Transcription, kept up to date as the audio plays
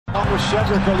With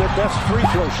Cedric are their best free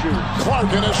throw shooters.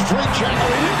 Clark in a straight check.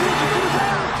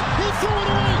 He threw it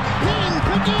away. In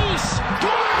Pegues.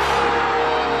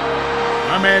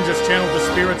 My man just channeled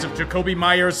the spirits of Jacoby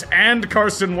Myers and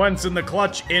Carson Wentz in the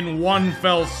clutch in one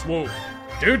fell swoop.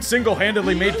 Dude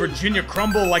single-handedly made Virginia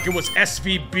crumble like it was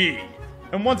SVB.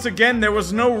 And once again, there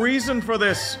was no reason for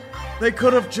this. They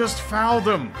could have just fouled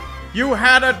him. You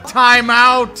had a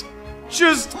timeout.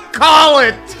 Just call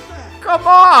it. Come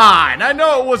on! I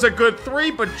know it was a good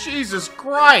three, but Jesus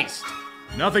Christ!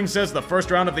 Nothing says the first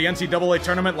round of the NCAA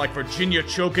tournament like Virginia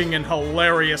choking in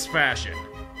hilarious fashion.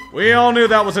 We all knew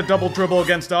that was a double dribble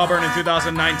against Auburn in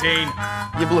 2019.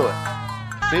 You blew it.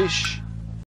 Fish